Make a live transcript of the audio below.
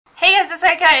Hey guys, it's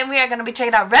Erika, and we are going to be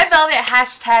checking out Red Velvet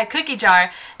hashtag Cookie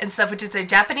Jar and stuff, which is their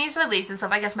Japanese release and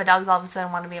stuff. I guess my dogs all of a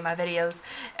sudden want to be in my videos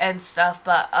and stuff,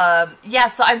 but yeah,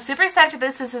 so I'm super excited for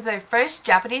this. This is their first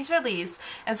Japanese release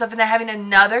and stuff, and they're having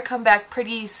another comeback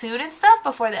pretty soon and stuff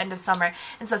before the end of summer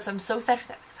and stuff, so I'm so excited for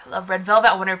that because I love Red Velvet.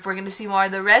 I wonder if we're going to see more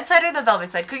of the red side or the velvet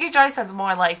side. Cookie Jar sounds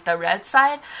more like the red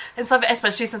side and stuff,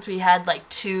 especially since we had like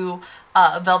two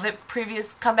Velvet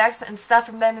previous comebacks and stuff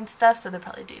from them and stuff, so they'll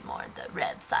probably do more on the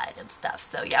red side and stuff.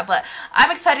 So yeah, but I'm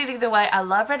excited either way. I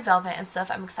love Red Velvet and stuff.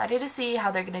 I'm excited to see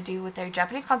how they're gonna do with their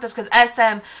Japanese concepts, because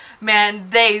SM, man,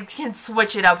 they can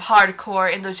switch it up hardcore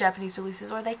in those Japanese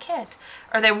releases, or they can't,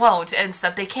 or they won't and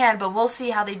stuff. They can, but we'll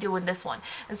see how they do in this one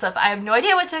and stuff. I have no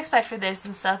idea what to expect for this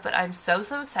and stuff, but I'm so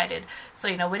excited. So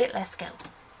you know, with it, let's go.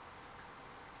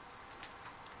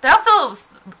 They also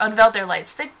unveiled their light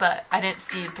stick, but I didn't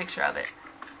see a picture of it.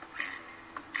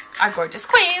 Our gorgeous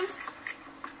queens!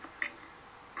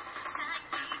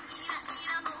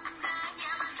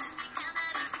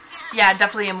 Yeah,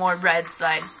 definitely a more red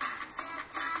side.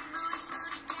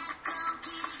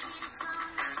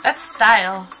 That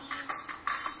style.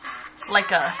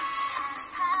 Like a...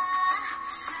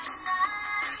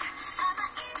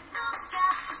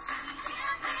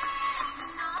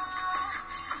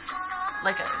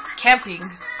 like a camping,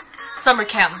 summer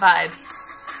camp vibe.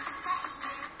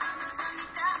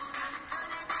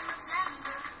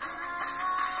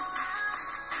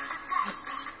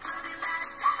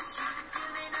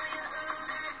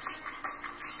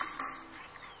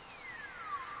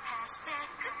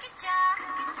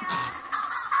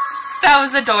 That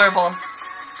was adorable.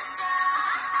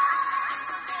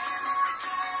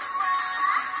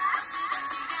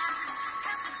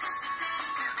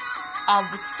 All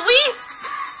the sweets.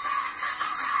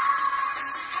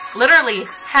 Literally,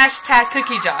 hashtag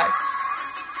Cookie Jar.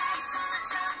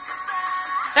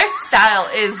 Their style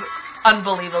is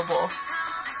unbelievable.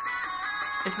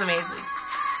 It's amazing.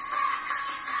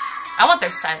 I want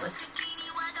their stylist.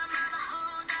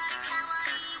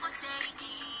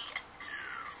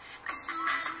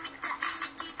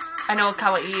 I know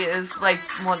kawaii is like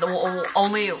one of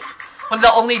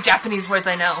the only Japanese words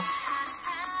I know.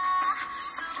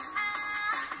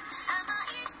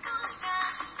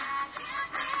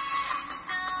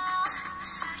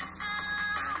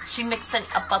 She mixed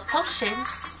up a potion.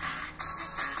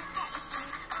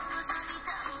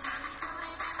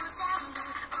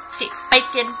 She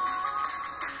bacon.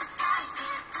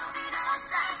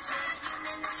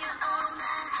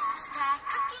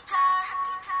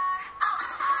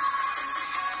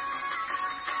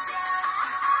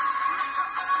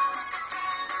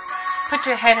 Put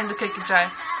your head in the cookie jar.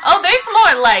 Oh, there's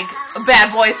more like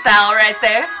bad boy style right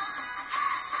there.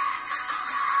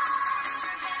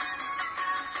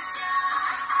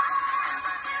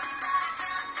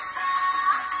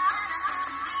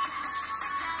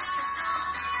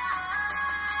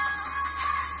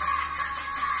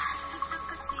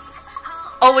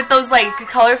 Oh, with those like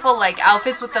colorful like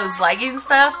outfits with those leggings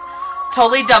stuff.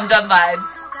 Totally Dum Dum vibes.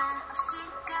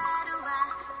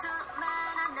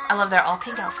 I love their all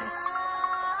pink outfits.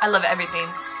 I love everything.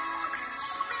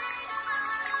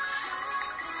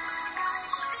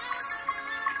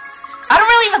 I don't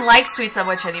really even like sweets that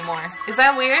much anymore. Is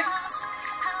that weird?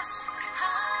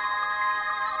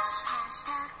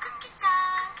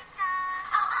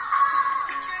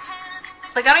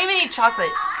 Like, I don't even eat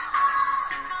chocolate.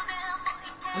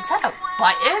 Was that a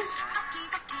button?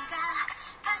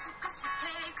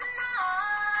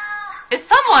 Is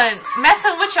someone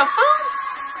messing with your food?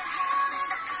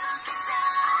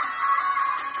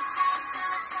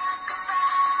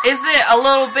 Is it a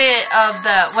little bit of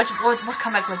the, what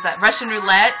comeback was that? Russian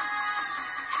roulette?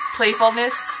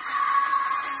 Playfulness?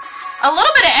 A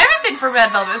little bit of everything for Red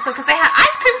Velvet, so because they had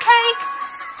ice cream cake.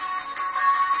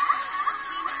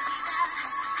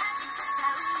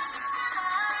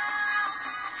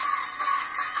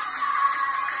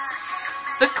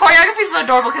 The choreography is so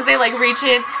adorable because they like reach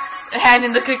in, hand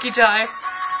in the cookie jar.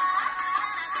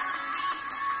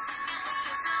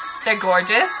 They're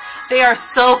gorgeous. They are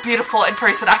so beautiful in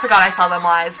person. I forgot I saw them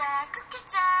live.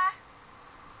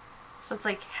 So it's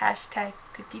like hashtag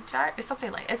cookie jar or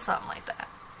something like, it's something like that.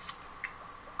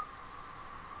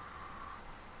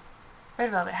 Red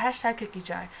Velvet hashtag cookie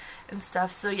jar and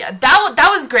stuff. So yeah, that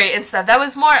was great and stuff. That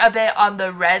was more a bit on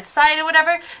the red side or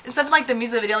whatever. And stuff like the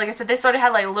music video, like I said, they sort of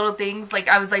had like little things. Like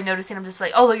I was like noticing, I'm just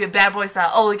like, oh look at bad boy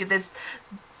style. Oh look at this.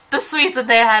 The sweets, and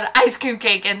they had ice cream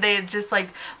cake, and they had just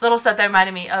like little stuff that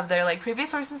reminded me of their like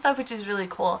previous works and stuff, which is really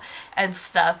cool and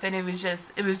stuff. And it was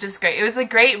just great. It was a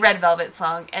great Red Velvet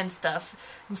song and stuff,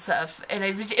 and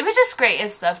it was just great and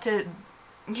stuff to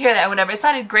hear that and whatever. It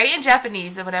sounded great in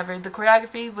Japanese and whatever. The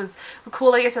choreography was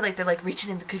cool. Like I said, like they're like reaching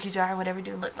in the cookie jar and whatever,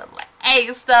 doing like little like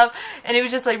egg stuff, and it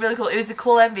was just like really cool. It was a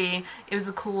cool MV. It was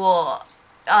a cool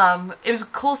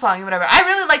song and whatever. I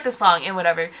really liked the song and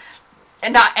whatever.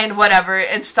 And whatever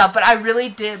and stuff, but I really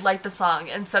did like the song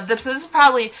and stuff. This is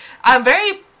probably, I'm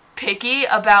very picky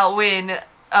about when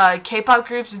K-pop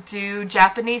groups do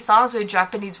Japanese songs or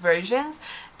Japanese versions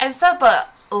and stuff,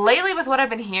 but lately with what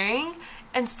I've been hearing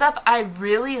and stuff, I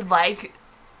really like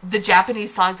the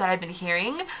Japanese songs that I've been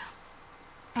hearing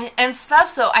and stuff,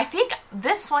 so I think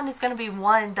this one is going to be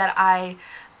one that I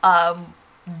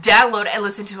download and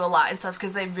listen to a lot and stuff,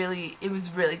 because it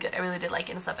was really good. I really did like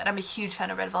it and stuff, and I'm a huge fan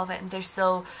of Red Velvet, and they're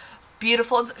so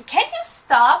beautiful. Can you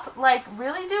stop? Like,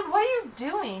 really, dude? What are you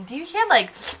doing? Do you hear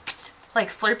like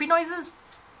slurpy noises?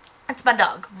 It's my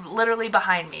dog, literally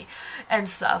behind me and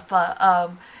stuff. But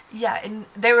yeah, and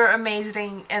they were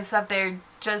amazing and stuff. They're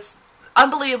just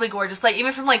unbelievably gorgeous. Like,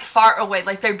 even from like far away,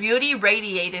 like their beauty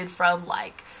radiated from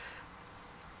like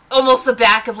almost the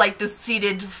back of like the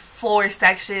seated floor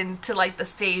section to like the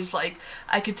stage. Like,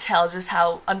 I could tell just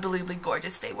how unbelievably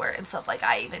gorgeous they were and stuff. Like,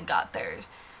 I even got their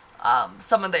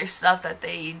some of their stuff that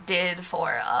they did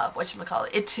for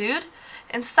whatchamacallit, Etude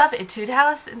and stuff, Etude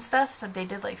House and stuff. So they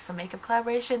did like some makeup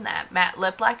collaboration, that matte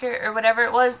lip lacquer or whatever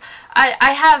it was.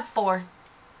 I have 4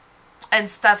 and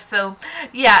stuff, so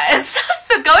yeah. And so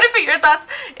go to put your thoughts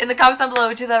in the comments down below,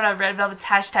 which is on Red Velvet's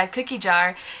hashtag cookie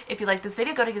jar. If you like this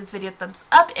video, go to give this video a thumbs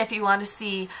up. If you want to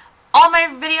see all my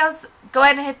videos, go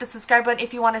ahead and hit the subscribe button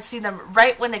if you want to see them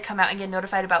right when they come out and get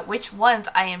notified about which ones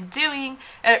I am doing,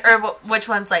 or which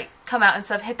ones like come out and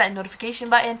stuff. Hit that notification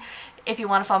button. If you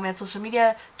want to follow me on social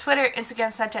media, Twitter,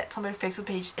 Instagram, Snapchat, Tumblr, Facebook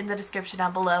page in the description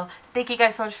down below. Thank you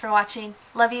guys so much for watching.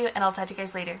 Love you, and I'll talk to you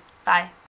guys later. Bye.